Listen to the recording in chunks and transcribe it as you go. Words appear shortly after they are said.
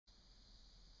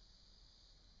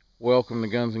Welcome to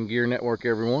Guns and Gear Network,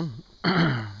 everyone.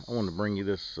 I wanted to bring you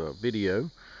this video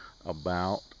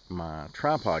about my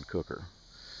tripod cooker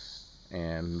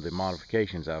and the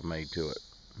modifications I've made to it.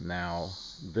 Now,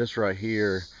 this right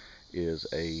here is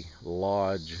a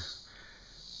Lodge,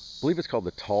 I believe it's called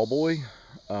the Tallboy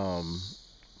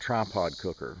tripod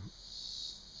cooker,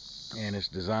 and it's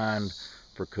designed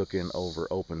for cooking over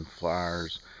open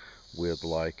fires with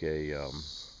like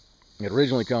it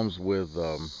originally comes with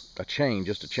a chain,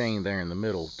 just a chain there in the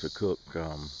middle to cook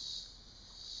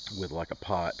with like a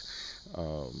pot,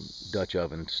 Dutch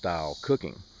oven style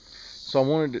cooking. So I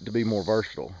wanted it to be more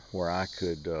versatile, where I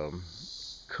could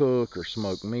cook or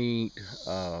smoke meat,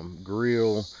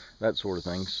 grill, that sort of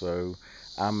thing. So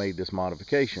I made this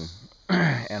modification,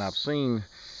 and I've seen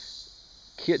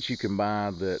kits you can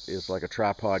buy that is like a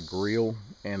tripod grill,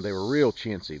 and they were real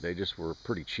chintzy. They just were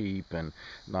pretty cheap and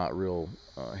not real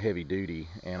heavy duty,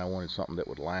 and I wanted something that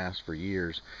would last for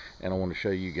years. And I want to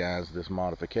show you guys this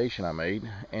modification I made,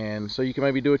 and so you can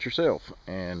maybe do it yourself.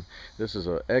 And this is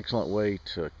an excellent way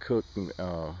to cook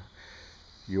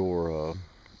your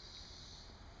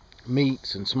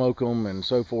meats and smoke them and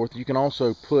so forth. You can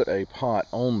also put a pot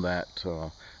on that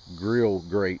grill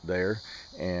grate there,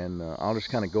 and I'll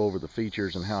just kind of go over the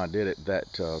features and how I did it.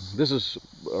 This is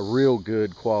a real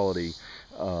good quality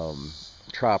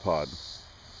tripod.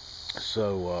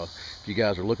 So if you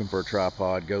guys are looking for a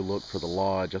tripod, go look for the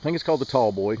Lodge. I think it's called the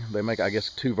Tallboy. They make, I guess,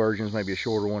 two versions, maybe a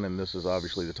shorter one, and this is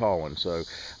obviously the tall one. So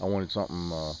I wanted something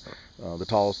the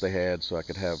tallest they had, so I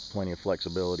could have plenty of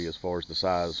flexibility as far as the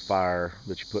size fire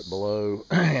that you put below,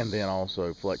 and then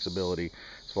also flexibility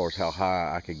as far as how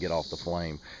high I could get off the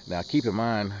flame. Now keep in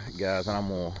mind, guys, and I'm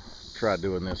gonna try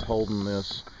doing this holding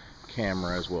this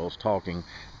camera as well as talking.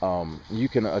 You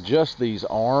can adjust these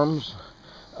arms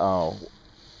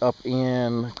up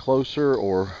in closer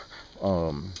or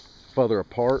further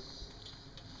apart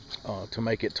to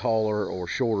make it taller or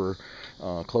shorter,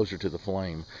 closer to the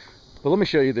flame. But let me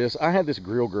show you this. I had this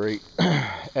grill grate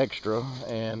extra,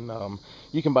 and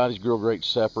you can buy these grill grates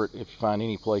separate if you find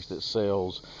any place that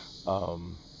sells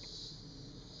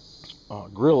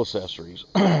grill accessories.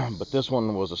 But this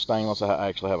one was a stainless. I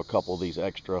actually have a couple of these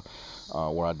extra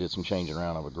where I did some changing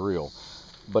around of a grill.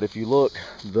 But if you look,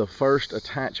 the first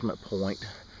attachment point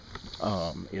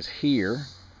is here,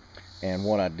 and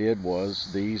what I did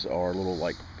was, these are little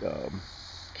like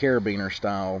carabiner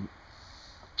style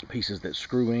pieces that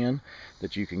screw in,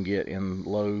 that you can get in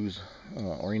Lowe's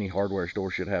or any hardware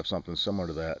store should have something similar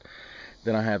to that.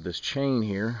 Then I have this chain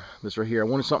here, this right here. I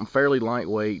wanted something fairly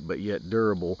lightweight but yet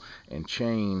durable, and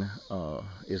chain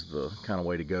is the kind of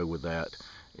way to go with that.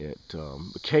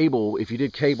 The cable, if you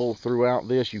did cable throughout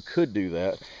this, you could do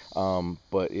that,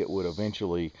 but it would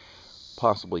eventually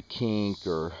possibly kink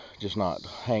or just not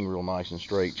hang real nice and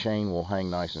straight. Chain will hang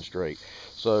nice and straight.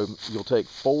 So you'll take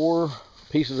 4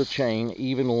 pieces of chain,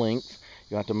 even length.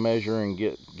 You have to measure and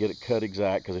get it cut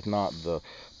exact, because if not, the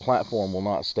platform will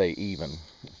not stay even.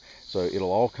 So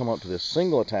it'll all come up to this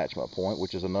single attachment point,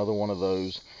 which is another one of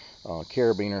those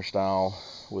carabiner style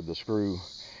with the screw.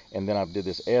 And then I did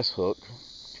this S hook,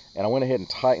 and I went ahead and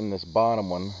tightened this bottom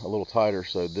one a little tighter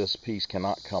so this piece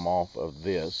cannot come off of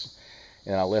this.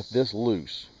 And I left this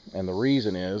loose, and the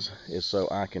reason is so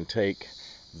I can take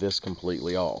this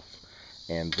completely off.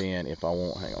 And then if I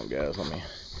want, hang on guys, let me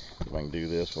see if I can do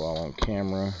this while on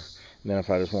camera. And then if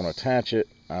I just want to attach it,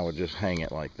 I would just hang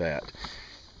it like that.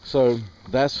 So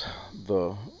that's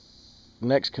the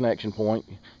next connection point.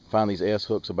 Find these S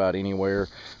hooks about anywhere.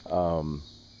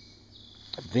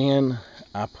 Then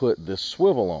I put this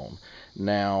swivel on.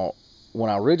 Now, when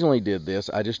I originally did this,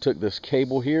 I just took this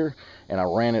cable here and I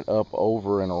ran it up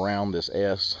over and around this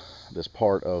this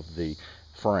part of the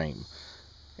frame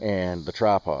and the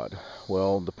tripod.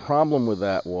 Well, the problem with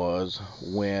that was,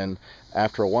 when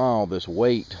after a while this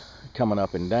weight coming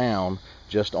up and down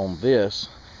just on this,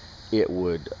 it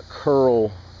would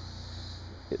curl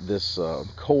this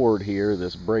cord here,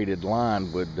 this braided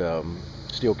line would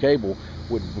steel cable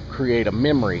would create a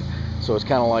memory. So it's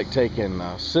kind of like taking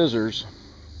scissors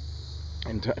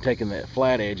and taking that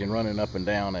flat edge and running up and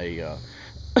down a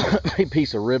a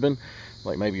piece of ribbon,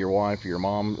 like maybe your wife or your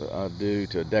mom do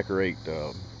to decorate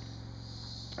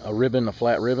a ribbon, a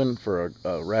flat ribbon for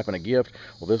wrapping a gift.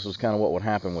 Well, this was kind of what would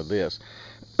happen with this.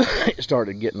 It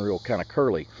started getting real kind of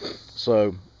curly.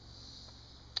 So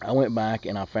I went back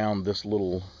and I found this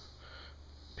little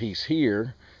piece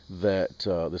here, that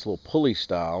this little pulley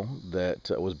style that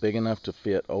was big enough to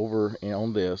fit over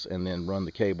on this and then run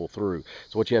the cable through.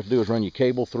 So what you have to do is run your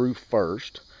cable through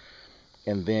first,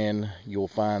 and then you'll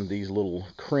find these little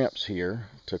crimps here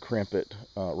to crimp it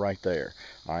right there.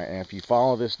 All right, and if you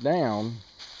follow this down,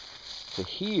 to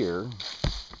here,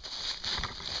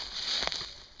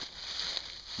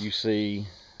 you see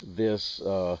this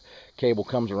cable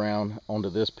comes around onto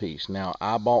this piece. Now,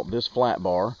 I bought this flat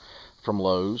bar from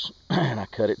Lowe's and I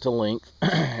cut it to length.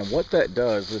 And what that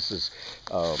does, this is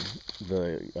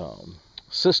the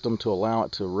system to allow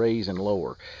it to raise and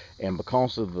lower. And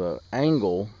because of the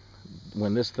angle,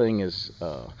 when this thing is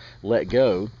let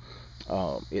go,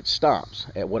 it stops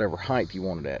at whatever height you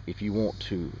want it at. If you want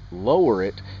to lower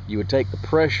it, you would take the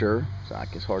pressure. So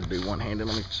it's hard to do one-handed.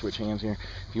 Let me switch hands here.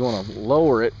 If you want to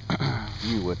lower it,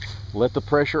 you would let the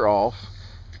pressure off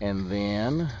and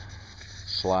then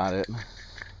slide it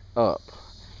up.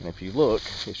 And if you look,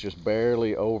 it's just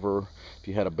barely over if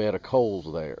you had a bed of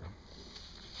coals there.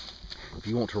 If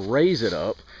you want to raise it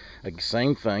up,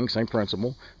 same thing, same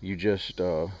principle. You just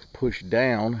push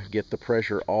down, get the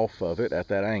pressure off of it at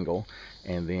that angle,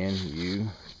 and then you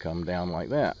come down like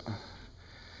that.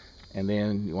 And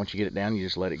then once you get it down, you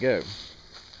just let it go.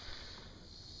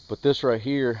 But this right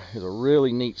here is a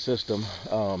really neat system.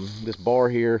 This bar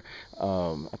here,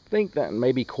 I think that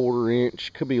maybe 1/4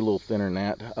 inch, could be a little thinner than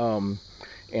that.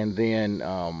 And then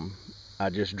I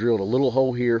just drilled a little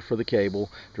hole here for the cable,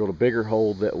 drilled a bigger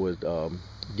hole that would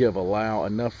allow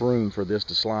enough room for this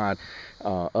to slide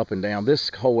up and down. This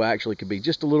hole actually could be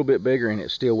just a little bit bigger and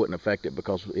it still wouldn't affect it,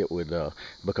 because it would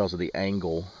because of the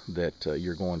angle that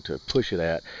you're going to push it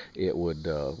at, it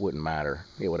wouldn't matter.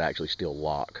 It would actually still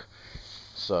lock.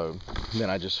 So then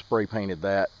I just spray painted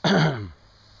that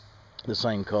the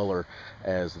same color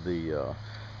as the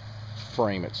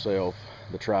frame itself,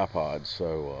 the tripod.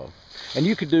 So and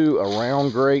you could do a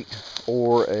round grate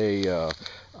or a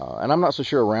and I'm not so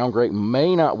sure a round grate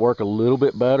may not work a little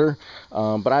bit better,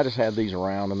 but I just had these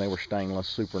around and they were stainless,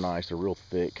 super nice. They're real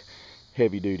thick,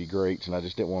 heavy duty grates, and I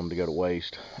just didn't want them to go to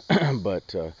waste.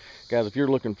 But guys, if you're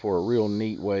looking for a real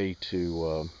neat way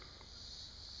to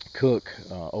cook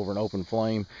over an open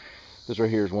flame, this right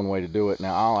here is one way to do it.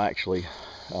 Now, I'll actually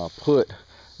put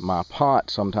my pot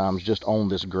sometimes just on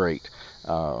this grate.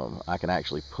 I can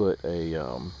actually put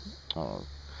a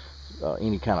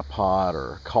any kind of pot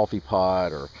or coffee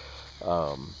pot or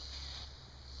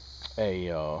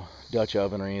a Dutch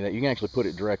oven or any of that. You can actually put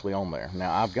it directly on there.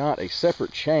 Now, I've got a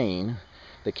separate chain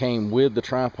that came with the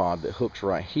tripod that hooks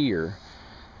right here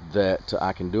that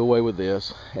I can do away with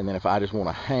this, and then if I just want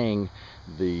to hang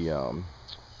the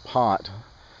pot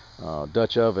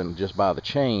Dutch oven just by the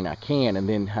chain, I can. And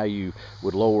then how you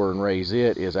would lower and raise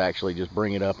it is actually just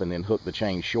bring it up and then hook the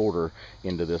chain shorter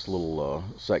into this little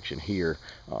section here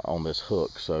on this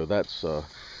hook. So that's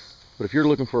but if you're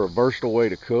looking for a versatile way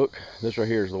to cook, this right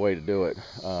here is the way to do it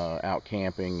out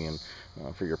camping and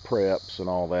for your preps and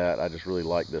all that. I just really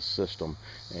like this system,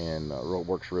 and it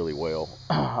works really well.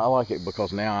 I like it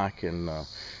because now I can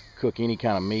cook any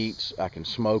kind of meats. I can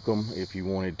smoke them. If you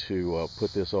wanted to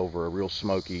put this over a real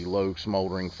smoky, low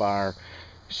smoldering fire,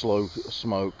 slow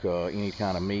smoke any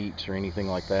kind of meats or anything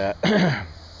like that.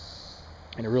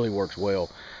 And it really works well.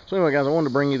 So anyway, guys, I wanted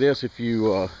to bring you this. If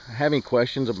you have any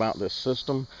questions about this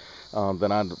system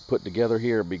that I put together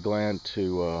here, I'd be glad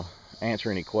to answer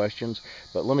any questions.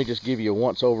 But let me just give you a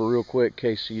once over real quick in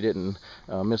case you didn't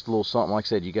miss a little something. Like I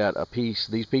said, you got a piece,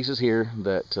 these pieces here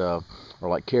that are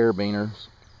like carabiners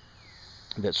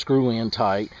that screw in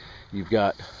tight. You've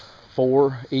got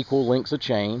 4 equal lengths of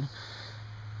chain.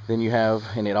 Then you have,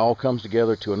 and it all comes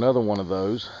together to another one of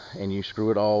those, and you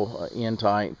screw it all in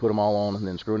tight, put them all on, and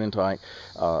then screw it in tight.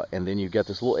 And then you've got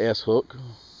this little S hook.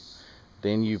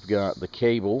 Then you've got the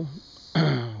cable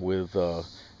with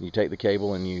you take the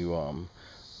cable and you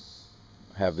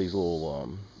have these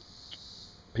little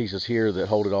pieces here that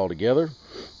hold it all together.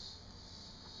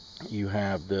 You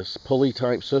have this pulley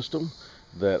type system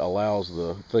that allows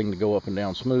the thing to go up and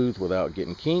down smooth without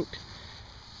getting kinked,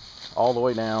 all the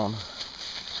way down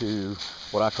to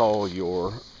what I call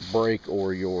your brake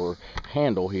or your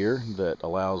handle here that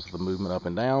allows the movement up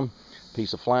and down.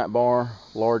 Piece of flat bar,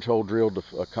 large hole drilled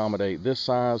to accommodate this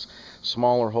size,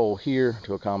 smaller hole here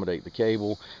to accommodate the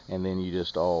cable, and then you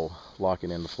just all lock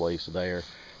it into place there.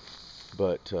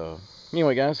 But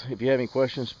anyway, guys, if you have any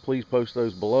questions, please post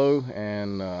those below,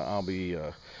 and I'll be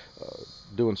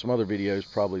doing some other videos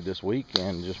probably this week,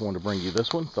 and just wanted to bring you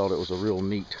this one. Thought it was a real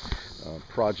neat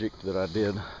project that I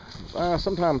did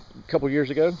sometime a couple years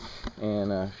ago.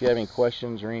 And if you have any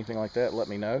questions or anything like that, let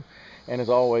me know. And as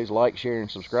always, like, share, and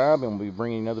subscribe, and we'll be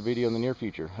bringing another video in the near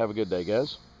future. Have a good day,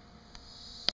 guys.